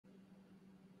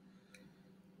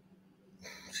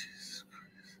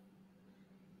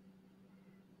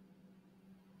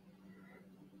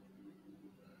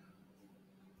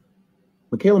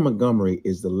Michaela Montgomery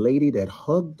is the lady that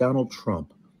hugged Donald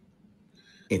Trump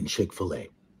in Chick-fil-A.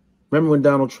 Remember when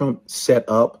Donald Trump set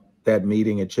up that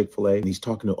meeting at Chick-fil-A and he's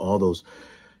talking to all those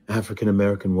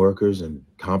African-American workers and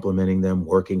complimenting them,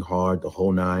 working hard, the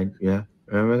whole nine? Yeah,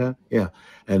 remember that? Yeah.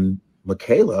 And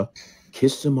Michaela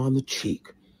kissed him on the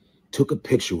cheek, took a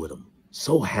picture with him.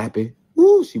 So happy.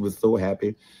 Woo, she was so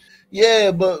happy.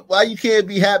 Yeah, but why you can't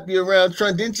be happy around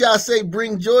Trump? Didn't y'all say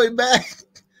bring joy back?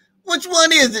 Which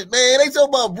one is it, man? They talk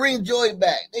about bring joy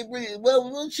back. They bring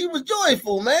well, she was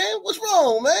joyful, man. What's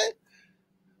wrong, man?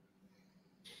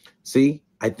 See,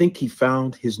 I think he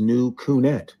found his new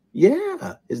coonette.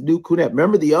 Yeah, his new coonette.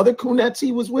 Remember the other coonettes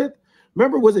he was with?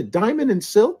 Remember, was it Diamond and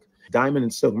Silk? Diamond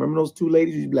and Silk. Remember those two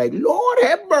ladies? You'd be like, Lord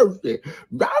have mercy.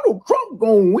 Donald Trump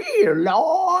gonna win.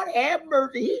 Lord have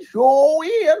mercy. He sure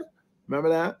is. Remember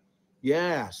that?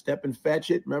 Yeah, Step and Fetch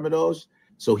It. Remember those?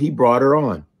 So he brought her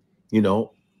on,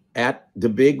 at the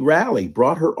big rally,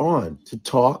 brought her on to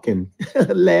talk and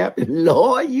laugh. And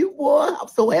Lord, you boy, I'm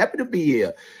so happy to be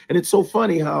here. And it's so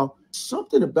funny how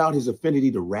something about his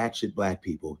affinity to ratchet black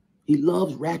people. He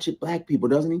loves ratchet black people,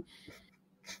 doesn't he?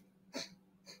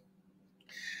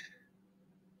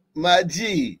 My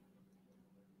G,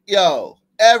 yo,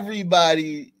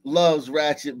 everybody loves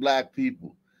ratchet black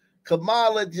people.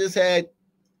 Kamala just had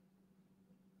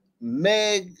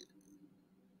Meg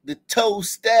the Toe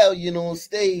Stallion on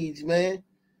stage, man.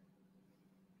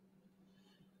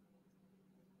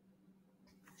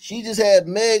 She just had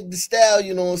Meg the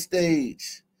Stallion on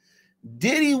stage.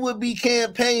 Diddy would be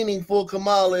campaigning for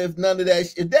Kamala if none of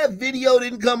that. If that video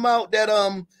didn't come out,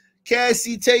 that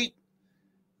Cassie tape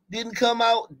didn't come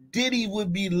out, Diddy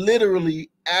would be literally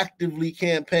actively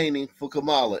campaigning for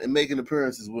Kamala and making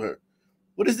appearances with her.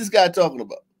 What is this guy talking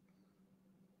about?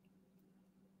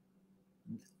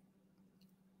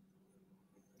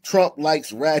 Trump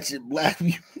likes ratchet black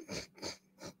people.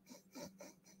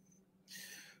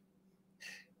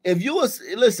 If you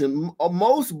listen,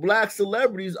 most black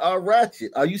celebrities are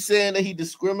ratchet. Are you saying that he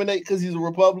discriminates because he's a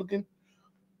Republican?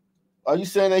 Are you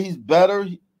saying that he's better?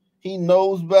 He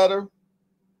knows better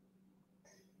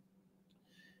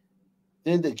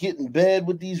than to get in bed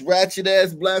with these ratchet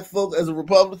ass black folk as a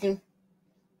Republican?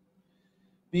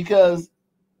 Because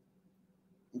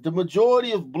the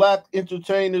majority of black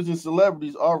entertainers and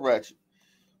celebrities are ratchet.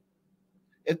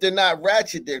 If they're not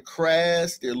ratchet, they're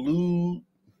crass, they're lewd,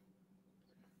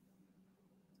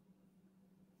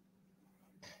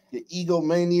 they're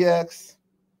egomaniacs.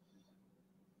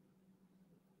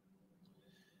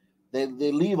 They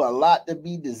leave a lot to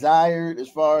be desired as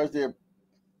far as their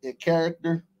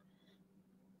character.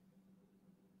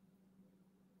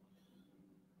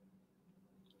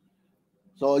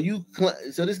 So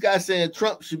this guy saying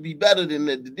Trump should be better than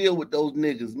that to deal with those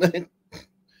niggas, man.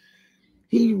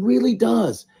 He really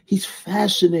does. He's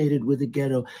fascinated with the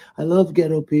ghetto. I love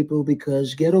ghetto people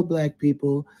because ghetto black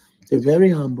people, they're very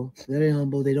humble, very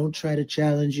humble. They don't try to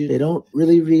challenge you. They don't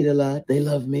really read a lot. They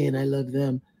love me and I love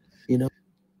them,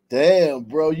 Damn,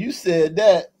 bro, you said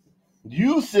that.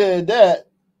 You said that.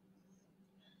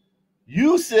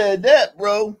 You said that,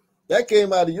 bro. That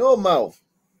came out of your mouth.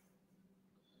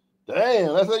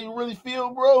 Damn, that's how you really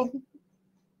feel, bro?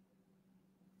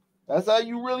 That's how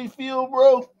you really feel,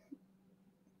 bro?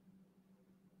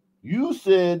 You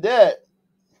said that.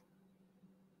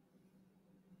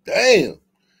 Damn.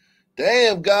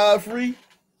 Damn, Godfrey.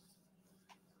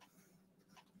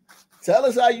 Tell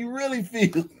us how you really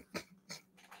feel.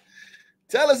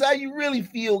 Tell us how you really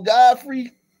feel,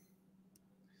 Godfrey.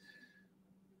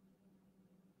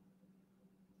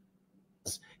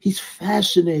 He's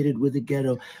fascinated with the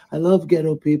ghetto. I love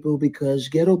ghetto people because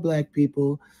ghetto black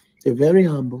people, they're very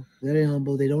humble, very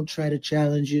humble. They don't try to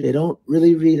challenge you. They don't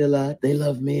really read a lot. They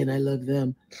love me and I love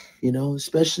them,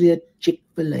 especially at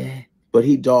Chick-fil-A. But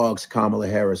he dogs Kamala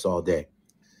Harris all day,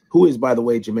 who is, by the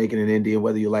way, Jamaican and Indian,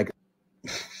 whether you like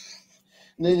it.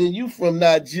 Nigga, you from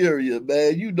Nigeria,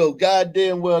 man. You know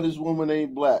goddamn well this woman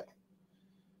ain't black.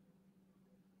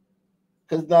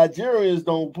 Because Nigerians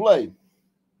don't play.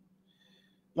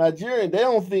 Nigerian, they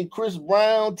don't think Chris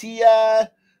Brown, T.I.,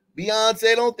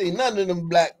 Beyonce, don't think none of them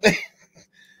black.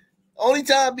 Only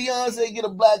time Beyonce get a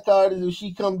black card is if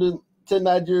she come to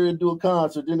Nigeria and do a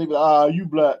concert. Then they be like, you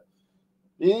black.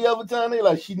 Any other time they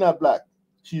like, she's not black.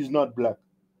 She's not black.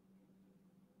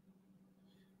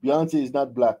 Beyonce is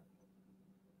not black.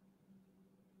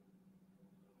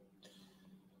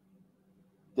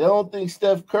 They don't think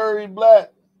Steph Curry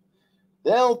black.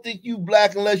 They don't think you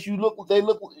black unless you look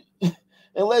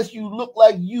unless you look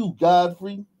like you,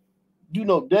 Godfrey. You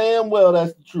know damn well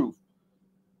that's the truth.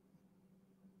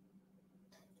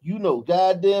 You know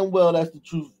goddamn well that's the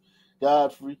truth,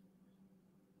 Godfrey.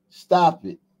 Stop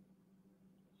it.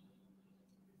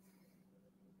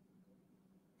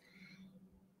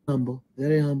 Humble,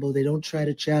 very humble. They don't try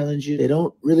to challenge you. They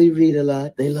don't really read a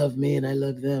lot. They love me and I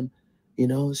love them, you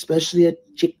know, especially at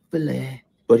Chick-fil-A.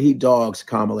 But he dogs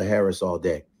Kamala Harris all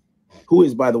day, who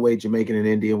is, by the way, Jamaican and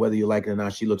Indian. Whether you like it or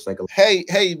not, she looks like a...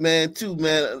 Hey, man, too,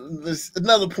 man. There's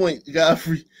another point,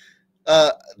 Godfrey.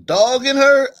 Dogging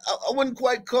her, I wouldn't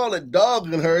quite call it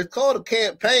dogging her. It's called a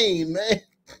campaign, man.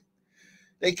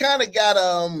 They kind of got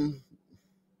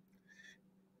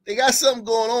they got something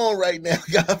going on right now,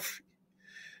 Godfrey.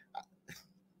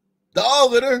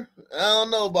 Dogging her, I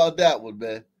don't know about that one,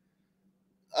 man.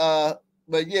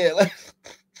 But yeah,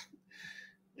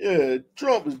 yeah,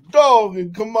 Trump is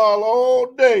dogging Kamala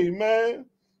all day, man.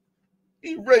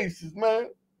 He racist, man.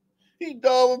 He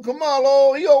dogging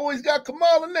Kamala. He always got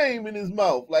Kamala's name in his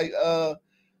mouth. Like,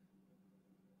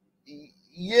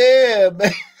 yeah,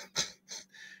 man.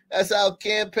 That's how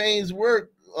campaigns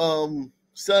work,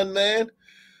 son, man.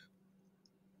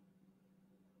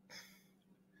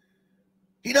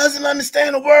 He doesn't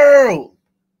understand the world.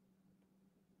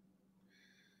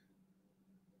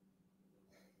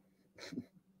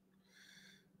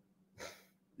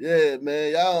 Yeah,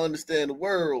 man. Y'all don't understand the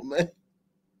world, man.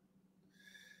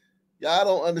 Y'all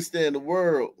don't understand the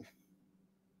world.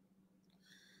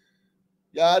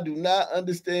 Y'all do not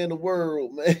understand the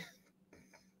world, man.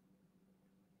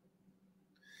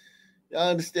 Y'all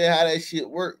understand how that shit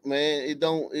work, man.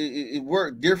 It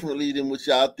work differently than what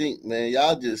y'all think, man.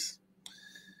 Y'all just,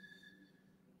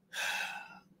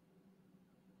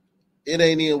 it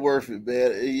ain't even worth it,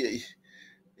 man.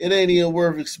 It ain't even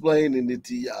worth explaining it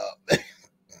to y'all, man.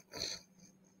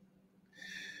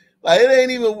 Like, it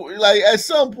ain't even, like, at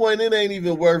some point, it ain't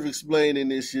even worth explaining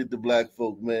this shit to black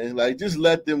folk, man. Like, just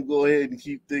let them go ahead and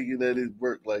keep thinking that it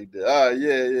worked like that. All right,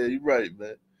 yeah, you're right,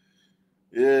 man.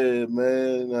 Yeah,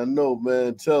 man, I know,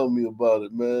 man. Tell me about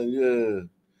it, man. Yeah.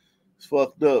 It's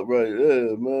fucked up, right?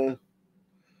 Yeah, man.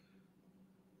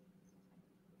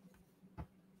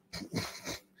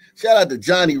 Shout out to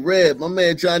Johnny Reb. My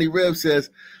man Johnny Reb says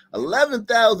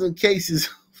 11,000 cases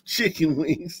of chicken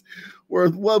wings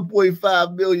worth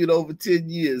 $1.5 million over 10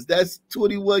 years. That's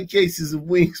 21 cases of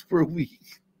wings per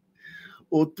week,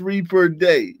 or 3 per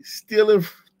day. Stealing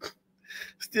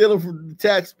from the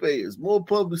taxpayers. More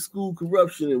public school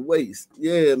corruption and waste.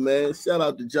 Yeah, man. Shout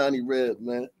out to Johnny Reb,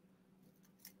 man.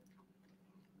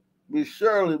 Miss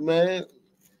Shirley, man.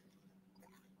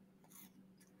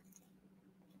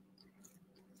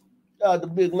 Shout out to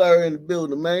Big Larry in the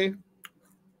building, man.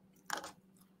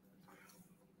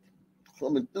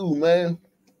 Coming through, man.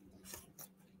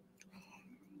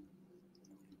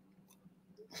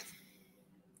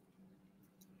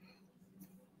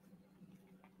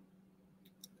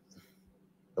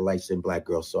 The light-skinned black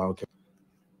girl, so I don't care.